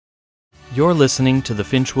You're listening to the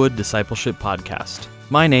Finchwood Discipleship Podcast.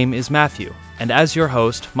 My name is Matthew, and as your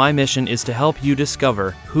host, my mission is to help you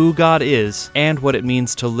discover who God is and what it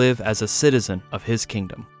means to live as a citizen of His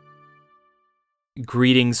kingdom.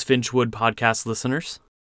 Greetings, Finchwood Podcast listeners.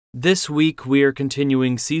 This week, we are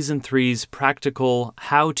continuing Season 3's practical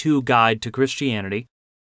how-to guide to Christianity,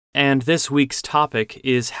 and this week's topic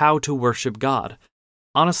is how to worship God.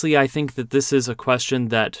 Honestly, I think that this is a question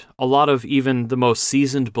that a lot of even the most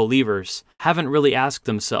seasoned believers haven't really asked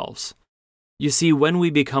themselves. You see, when we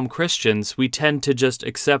become Christians, we tend to just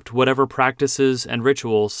accept whatever practices and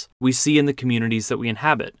rituals we see in the communities that we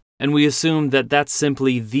inhabit, and we assume that that's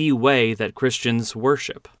simply the way that Christians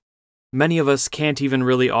worship. Many of us can't even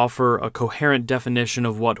really offer a coherent definition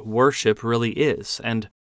of what worship really is, and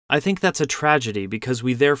I think that's a tragedy because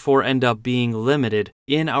we therefore end up being limited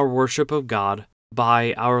in our worship of God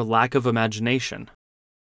by our lack of imagination.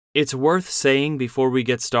 It's worth saying before we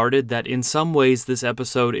get started that in some ways this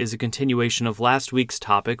episode is a continuation of last week's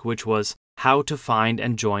topic, which was how to find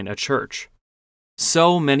and join a church.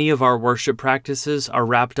 So many of our worship practices are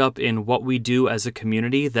wrapped up in what we do as a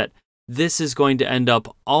community that this is going to end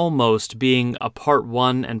up almost being a part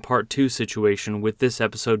 1 and part 2 situation, with this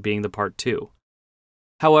episode being the part 2.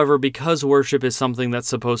 However, because worship is something that's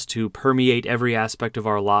supposed to permeate every aspect of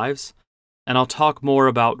our lives, and I'll talk more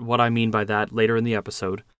about what I mean by that later in the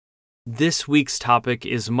episode, this week's topic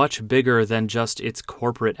is much bigger than just its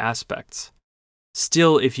corporate aspects.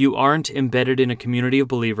 Still, if you aren't embedded in a community of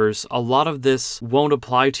believers, a lot of this won't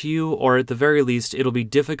apply to you, or at the very least, it'll be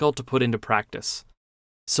difficult to put into practice.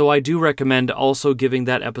 So I do recommend also giving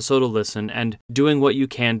that episode a listen and doing what you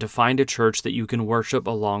can to find a church that you can worship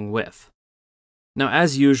along with. Now,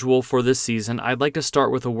 as usual for this season, I'd like to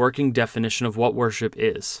start with a working definition of what worship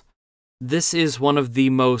is. This is one of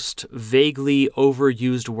the most vaguely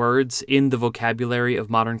overused words in the vocabulary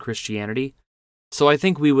of modern Christianity, so I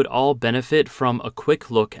think we would all benefit from a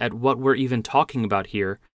quick look at what we're even talking about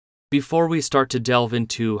here before we start to delve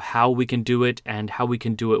into how we can do it and how we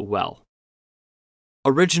can do it well.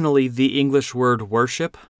 Originally, the English word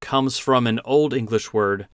worship comes from an Old English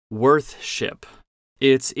word, worthship.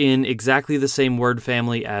 It's in exactly the same word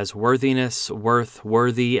family as worthiness, worth,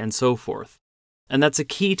 worthy, and so forth. And that's a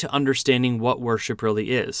key to understanding what worship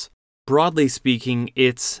really is. Broadly speaking,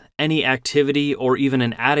 it's any activity or even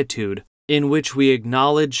an attitude in which we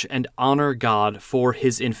acknowledge and honor God for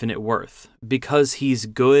His infinite worth. Because He's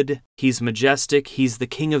good, He's majestic, He's the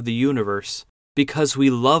King of the universe. Because we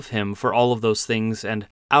love Him for all of those things, and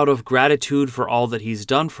out of gratitude for all that He's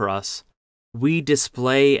done for us, we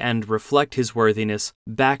display and reflect His worthiness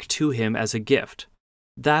back to Him as a gift.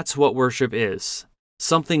 That's what worship is.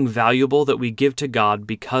 Something valuable that we give to God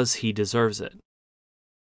because He deserves it.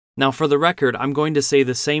 Now, for the record, I'm going to say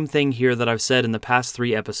the same thing here that I've said in the past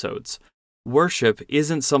 3 episodes. Worship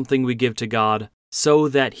isn't something we give to God so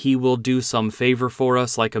that He will do some favor for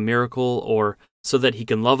us like a miracle, or so that He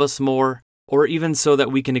can love us more, or even so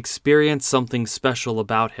that we can experience something special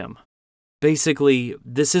about Him. Basically,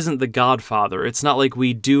 this isn't the Godfather. It's not like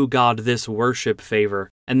we do God this worship favor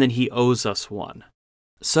and then He owes us one.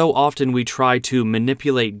 So often we try to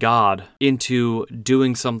manipulate God into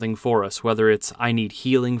doing something for us, whether it's I need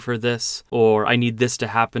healing for this, or I need this to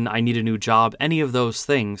happen, I need a new job, any of those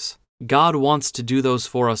things. God wants to do those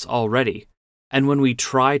for us already. And when we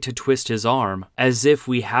try to twist His arm, as if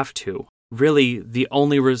we have to, really the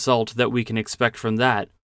only result that we can expect from that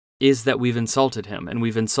is that we've insulted Him and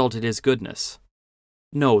we've insulted His goodness.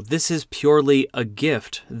 No, this is purely a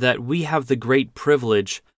gift that we have the great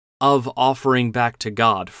privilege of offering back to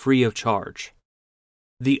God free of charge.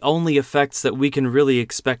 The only effects that we can really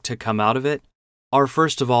expect to come out of it are,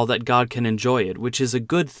 first of all, that God can enjoy it, which is a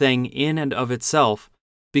good thing in and of itself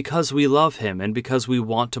because we love Him and because we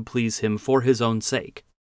want to please Him for His own sake.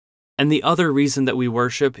 And the other reason that we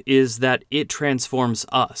worship is that it transforms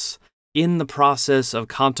us. In the process of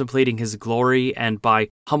contemplating His glory and by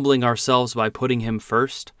humbling ourselves by putting Him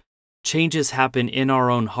first, changes happen in our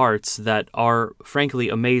own hearts that are, frankly,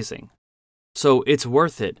 amazing. So it's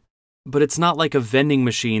worth it, but it's not like a vending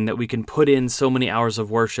machine that we can put in so many hours of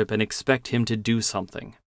worship and expect Him to do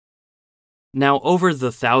something. Now, over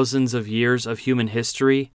the thousands of years of human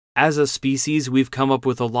history, as a species, we've come up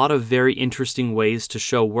with a lot of very interesting ways to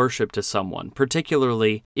show worship to someone,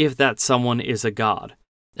 particularly if that someone is a god.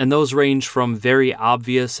 And those range from very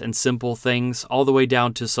obvious and simple things all the way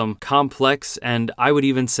down to some complex and I would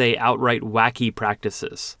even say outright wacky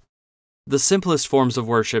practices. The simplest forms of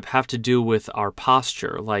worship have to do with our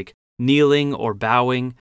posture, like kneeling or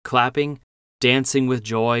bowing, clapping, dancing with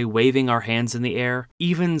joy, waving our hands in the air,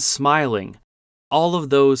 even smiling. All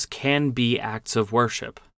of those can be acts of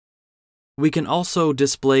worship. We can also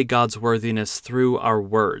display God's worthiness through our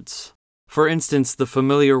words. For instance, the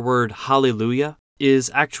familiar word hallelujah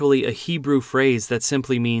is actually a Hebrew phrase that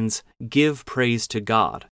simply means give praise to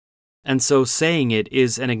God. And so saying it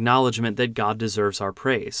is an acknowledgement that God deserves our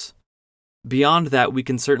praise. Beyond that, we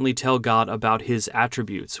can certainly tell God about His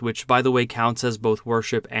attributes, which, by the way, counts as both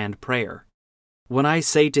worship and prayer. When I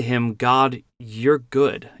say to Him, God, you're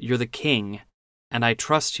good, you're the King, and I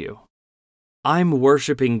trust you, I'm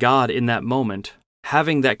worshiping God in that moment,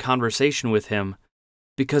 having that conversation with Him,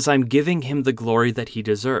 because I'm giving Him the glory that He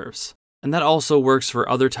deserves. And that also works for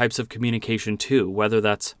other types of communication too, whether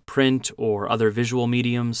that's print or other visual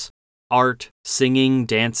mediums, art, singing,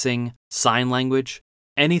 dancing, sign language.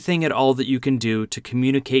 Anything at all that you can do to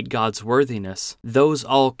communicate God's worthiness, those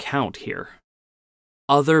all count here.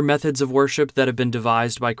 Other methods of worship that have been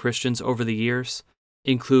devised by Christians over the years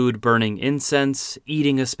include burning incense,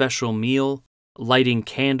 eating a special meal, lighting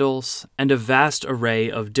candles, and a vast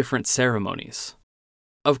array of different ceremonies.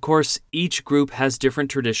 Of course, each group has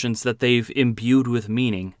different traditions that they've imbued with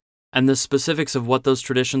meaning, and the specifics of what those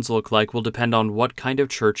traditions look like will depend on what kind of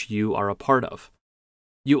church you are a part of.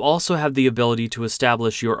 You also have the ability to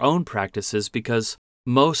establish your own practices because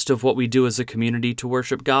most of what we do as a community to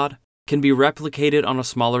worship God can be replicated on a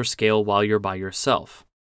smaller scale while you're by yourself.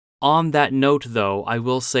 On that note, though, I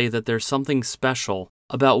will say that there's something special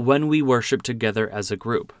about when we worship together as a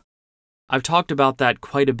group. I've talked about that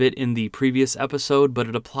quite a bit in the previous episode, but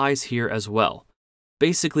it applies here as well.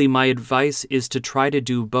 Basically, my advice is to try to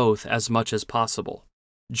do both as much as possible.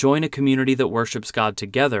 Join a community that worships God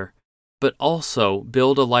together, but also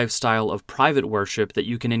build a lifestyle of private worship that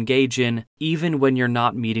you can engage in even when you're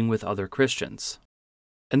not meeting with other Christians.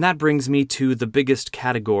 And that brings me to the biggest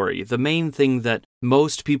category, the main thing that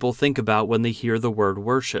most people think about when they hear the word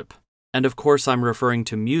worship. And of course, I'm referring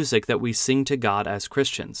to music that we sing to God as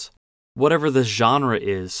Christians. Whatever the genre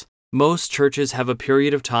is, most churches have a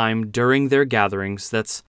period of time during their gatherings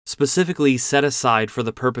that's specifically set aside for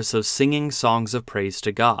the purpose of singing songs of praise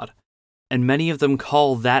to God. And many of them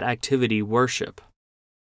call that activity worship.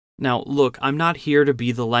 Now, look, I'm not here to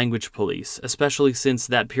be the language police, especially since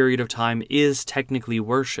that period of time is technically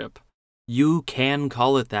worship. You can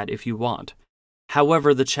call it that if you want.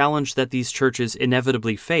 However, the challenge that these churches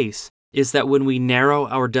inevitably face is that when we narrow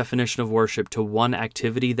our definition of worship to one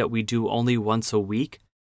activity that we do only once a week,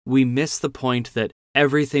 we miss the point that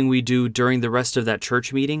everything we do during the rest of that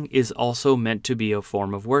church meeting is also meant to be a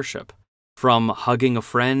form of worship. From hugging a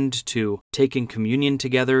friend to taking communion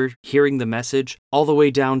together, hearing the message, all the way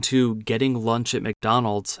down to getting lunch at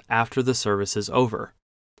McDonald's after the service is over.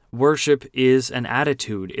 Worship is an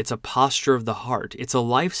attitude, it's a posture of the heart, it's a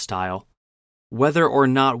lifestyle, whether or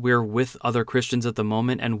not we're with other Christians at the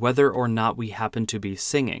moment and whether or not we happen to be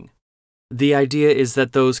singing. The idea is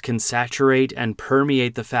that those can saturate and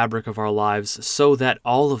permeate the fabric of our lives so that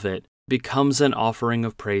all of it becomes an offering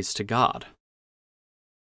of praise to God.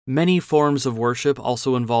 Many forms of worship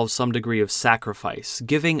also involve some degree of sacrifice,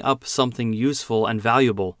 giving up something useful and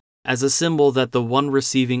valuable as a symbol that the one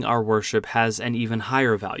receiving our worship has an even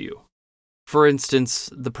higher value. For instance,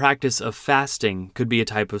 the practice of fasting could be a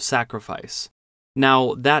type of sacrifice.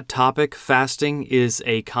 Now, that topic, fasting, is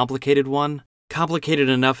a complicated one. Complicated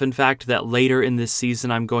enough, in fact, that later in this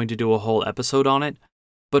season I'm going to do a whole episode on it.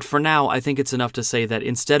 But for now, I think it's enough to say that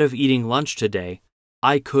instead of eating lunch today,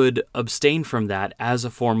 I could abstain from that as a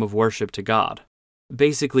form of worship to God.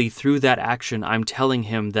 Basically, through that action, I'm telling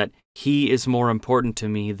Him that He is more important to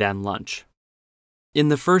me than lunch. In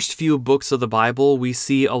the first few books of the Bible, we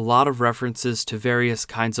see a lot of references to various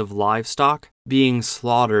kinds of livestock being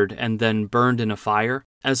slaughtered and then burned in a fire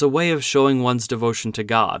as a way of showing one's devotion to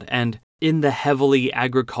God. And in the heavily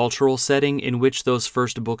agricultural setting in which those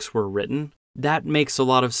first books were written, that makes a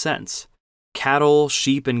lot of sense. Cattle,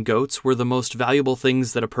 sheep, and goats were the most valuable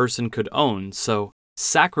things that a person could own, so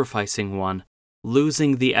sacrificing one,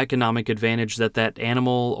 losing the economic advantage that that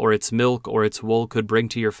animal or its milk or its wool could bring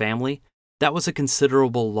to your family, that was a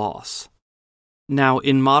considerable loss. Now,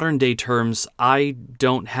 in modern-day terms, I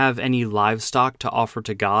don't have any livestock to offer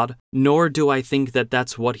to God, nor do I think that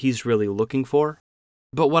that's what He's really looking for.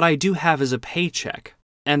 But what I do have is a paycheck,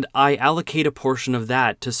 and I allocate a portion of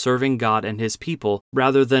that to serving God and His people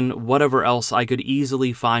rather than whatever else I could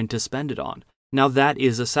easily find to spend it on. Now, that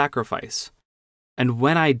is a sacrifice. And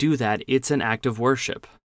when I do that, it's an act of worship.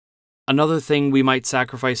 Another thing we might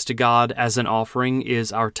sacrifice to God as an offering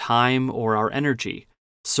is our time or our energy.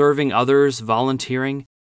 Serving others, volunteering,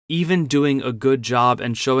 even doing a good job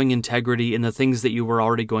and showing integrity in the things that you were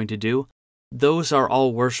already going to do, those are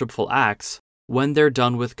all worshipful acts when they're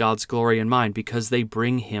done with God's glory in mind because they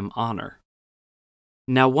bring Him honor.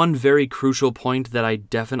 Now, one very crucial point that I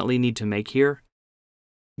definitely need to make here: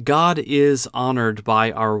 God is honored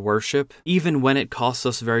by our worship, even when it costs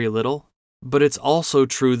us very little, but it's also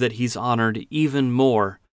true that He's honored even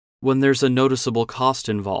more when there's a noticeable cost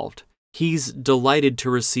involved. He's delighted to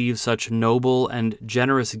receive such noble and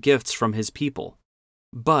generous gifts from His people.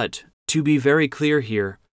 But, to be very clear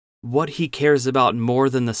here, what He cares about more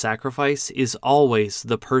than the sacrifice is always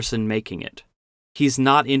the person making it. He's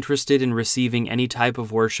not interested in receiving any type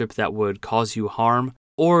of worship that would cause you harm,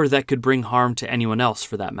 or that could bring harm to anyone else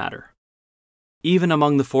for that matter. Even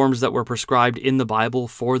among the forms that were prescribed in the Bible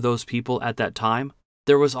for those people at that time,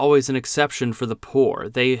 there was always an exception for the poor.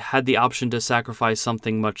 They had the option to sacrifice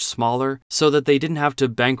something much smaller so that they didn't have to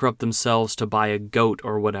bankrupt themselves to buy a goat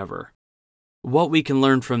or whatever. What we can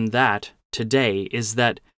learn from that today is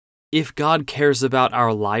that if God cares about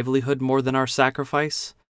our livelihood more than our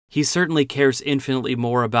sacrifice, He certainly cares infinitely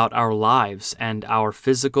more about our lives and our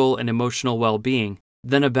physical and emotional well-being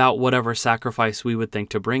than about whatever sacrifice we would think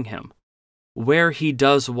to bring Him. Where He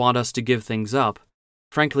does want us to give things up,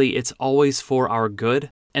 frankly, it's always for our good,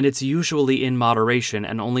 and it's usually in moderation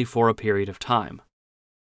and only for a period of time.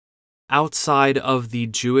 Outside of the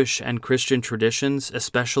Jewish and Christian traditions,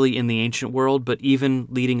 especially in the ancient world, but even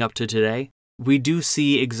leading up to today, we do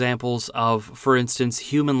see examples of, for instance,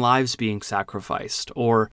 human lives being sacrificed,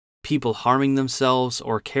 or people harming themselves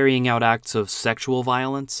or carrying out acts of sexual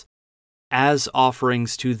violence as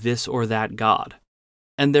offerings to this or that god.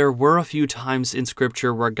 And there were a few times in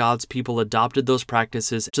Scripture where God's people adopted those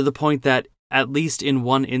practices to the point that, at least in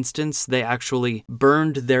one instance, they actually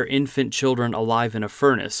burned their infant children alive in a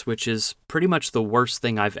furnace, which is pretty much the worst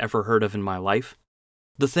thing I've ever heard of in my life.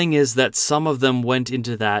 The thing is that some of them went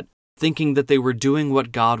into that thinking that they were doing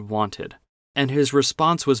what God wanted. And His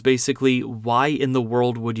response was basically, "Why in the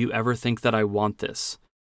world would you ever think that I want this?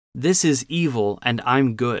 This is evil and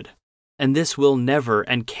I'm good, and this will never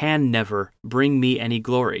and can never bring me any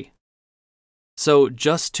glory." So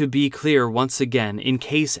just to be clear once again, in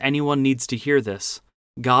case anyone needs to hear this,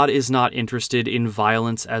 God is not interested in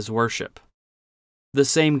violence as worship. The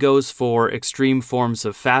same goes for extreme forms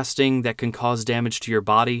of fasting that can cause damage to your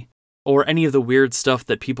body, or any of the weird stuff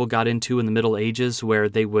that people got into in the Middle Ages where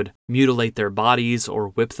they would mutilate their bodies or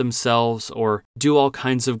whip themselves or do all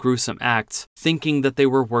kinds of gruesome acts, thinking that they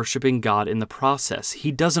were worshiping God in the process.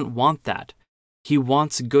 He doesn't want that. He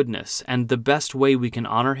wants goodness, and the best way we can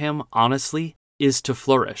honor Him, honestly, is to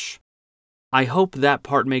flourish. I hope that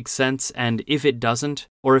part makes sense, and if it doesn't,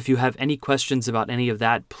 or if you have any questions about any of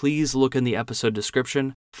that, please look in the episode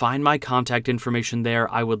description. Find my contact information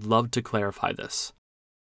there. I would love to clarify this.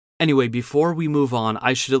 Anyway, before we move on,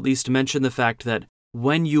 I should at least mention the fact that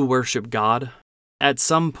when you worship God, at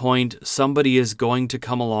some point, somebody is going to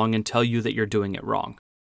come along and tell you that you're doing it wrong.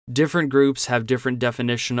 Different groups have different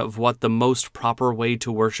definition of what the most proper way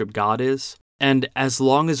to worship God is, and as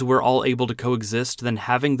long as we're all able to coexist, then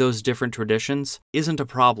having those different traditions isn't a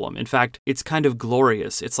problem. In fact, it's kind of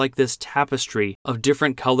glorious. It's like this tapestry of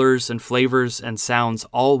different colors and flavors and sounds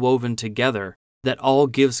all woven together that all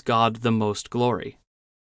gives God the most glory.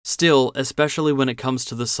 Still, especially when it comes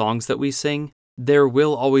to the songs that we sing, there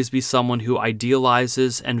will always be someone who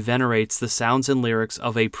idealizes and venerates the sounds and lyrics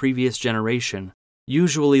of a previous generation,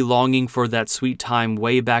 usually longing for that sweet time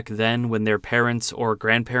way back then when their parents or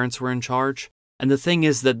grandparents were in charge. And the thing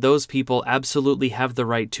is that those people absolutely have the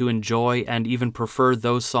right to enjoy and even prefer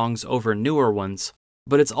those songs over newer ones,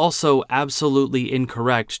 but it's also absolutely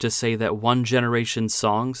incorrect to say that one generation's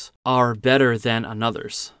songs are better than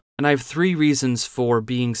another's. And I have 3 reasons for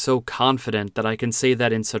being so confident that I can say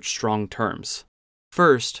that in such strong terms.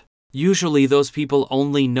 First, usually those people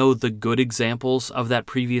only know the good examples of that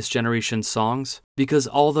previous generation's songs because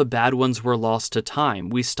all the bad ones were lost to time.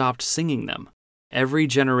 We stopped singing them. Every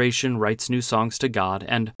generation writes new songs to God,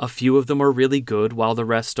 and a few of them are really good while the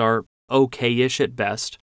rest are okay-ish at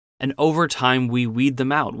best. And over time, we weed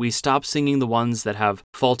them out. We stop singing the ones that have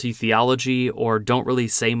faulty theology or don't really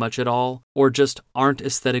say much at all, or just aren't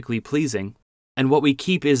aesthetically pleasing. And what we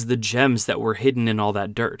keep is the gems that were hidden in all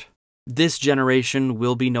that dirt. This generation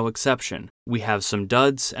will be no exception. We have some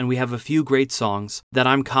duds, and we have a few great songs that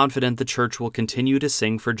I'm confident the church will continue to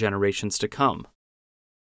sing for generations to come.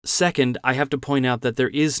 Second, I have to point out that there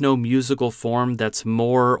is no musical form that's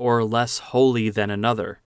more or less holy than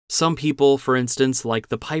another. Some people, for instance, like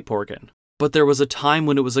the pipe organ, but there was a time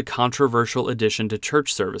when it was a controversial addition to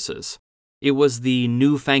church services. It was the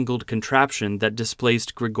newfangled contraption that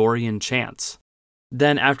displaced Gregorian chants.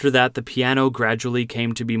 Then after that, the piano gradually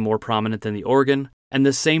came to be more prominent than the organ, and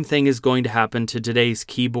the same thing is going to happen to today's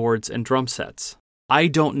keyboards and drum sets. I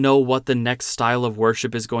don't know what the next style of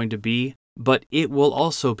worship is going to be, but it will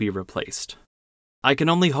also be replaced. I can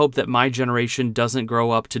only hope that my generation doesn't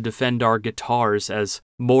grow up to defend our guitars as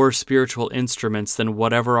more spiritual instruments than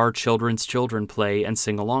whatever our children's children play and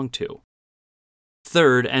sing along to.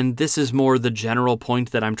 Third, and this is more the general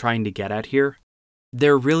point that I'm trying to get at here,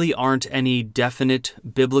 there really aren't any definite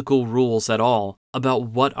biblical rules at all about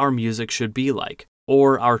what our music should be like,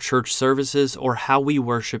 or our church services, or how we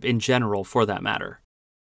worship in general for that matter.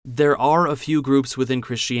 There are a few groups within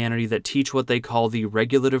Christianity that teach what they call the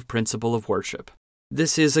regulative principle of worship.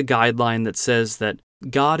 This is a guideline that says that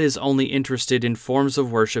God is only interested in forms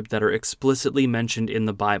of worship that are explicitly mentioned in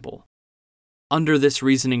the Bible. Under this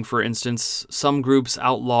reasoning, for instance, some groups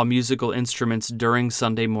outlaw musical instruments during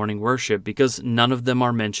Sunday morning worship because none of them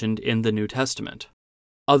are mentioned in the New Testament.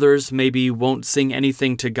 Others maybe won't sing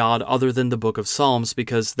anything to God other than the Book of Psalms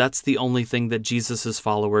because that's the only thing that Jesus'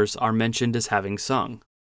 followers are mentioned as having sung.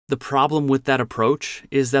 The problem with that approach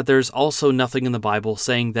is that there's also nothing in the Bible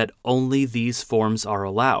saying that only these forms are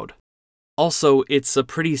allowed. Also, it's a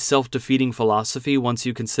pretty self-defeating philosophy once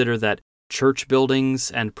you consider that church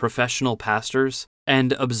buildings and professional pastors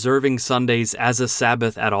and observing Sundays as a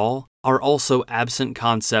Sabbath at all are also absent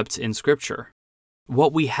concepts in Scripture.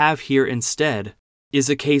 What we have here instead is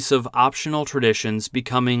a case of optional traditions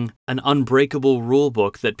becoming an unbreakable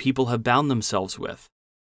rulebook that people have bound themselves with.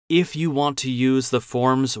 If you want to use the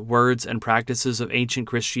forms, words, and practices of ancient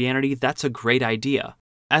Christianity, that's a great idea.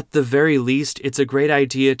 At the very least, it's a great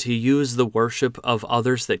idea to use the worship of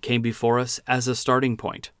others that came before us as a starting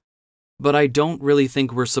point. But I don't really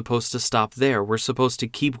think we're supposed to stop there. We're supposed to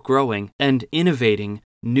keep growing and innovating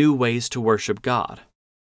new ways to worship God.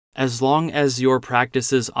 As long as your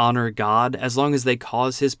practices honor God, as long as they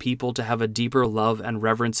cause His people to have a deeper love and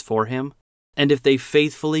reverence for Him, and if they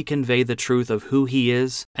faithfully convey the truth of who He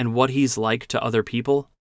is and what He's like to other people,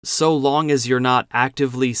 so long as you're not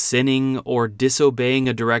actively sinning or disobeying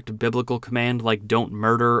a direct biblical command like don't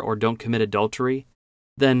murder or don't commit adultery,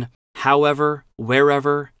 then however,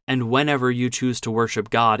 wherever, and whenever you choose to worship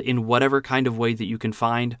God in whatever kind of way that you can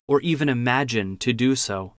find or even imagine to do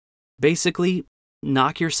so, basically,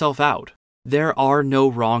 knock yourself out. There are no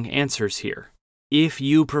wrong answers here. If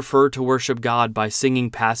you prefer to worship God by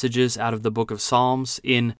singing passages out of the Book of Psalms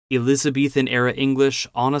in Elizabethan-era English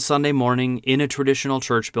on a Sunday morning in a traditional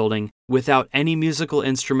church building without any musical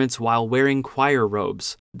instruments while wearing choir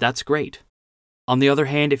robes, that's great. On the other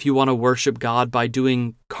hand, if you want to worship God by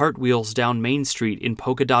doing cartwheels down Main Street in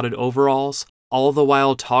polka-dotted overalls, all the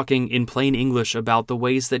while talking in plain English about the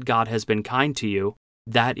ways that God has been kind to you,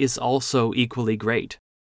 that is also equally great.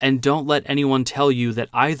 And don't let anyone tell you that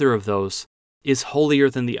either of those is holier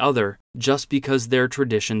than the other just because their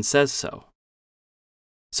tradition says so.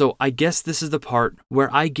 So I guess this is the part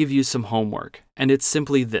where I give you some homework, and it's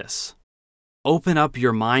simply this. Open up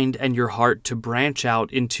your mind and your heart to branch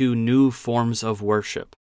out into new forms of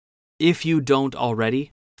worship. If you don't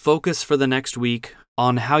already, focus for the next week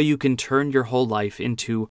on how you can turn your whole life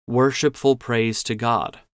into worshipful praise to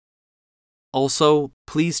God. Also,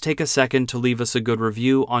 please take a second to leave us a good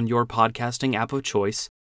review on your podcasting app of choice.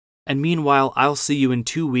 And meanwhile, I'll see you in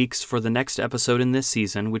 2 weeks for the next episode in this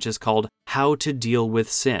season, which is called How to Deal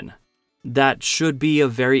with Sin. That should be a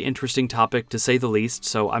very interesting topic to say the least,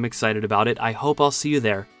 so I'm excited about it. I hope I'll see you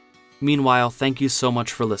there. Meanwhile, thank you so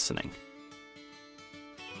much for listening.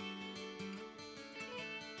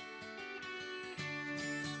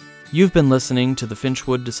 You've been listening to the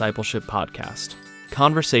Finchwood Discipleship Podcast,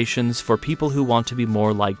 conversations for people who want to be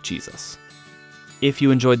more like Jesus. If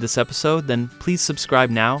you enjoyed this episode, then please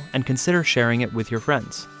subscribe now and consider sharing it with your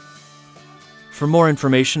friends. For more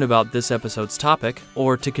information about this episode's topic,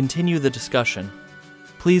 or to continue the discussion,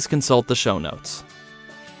 please consult the show notes.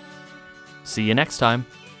 See you next time.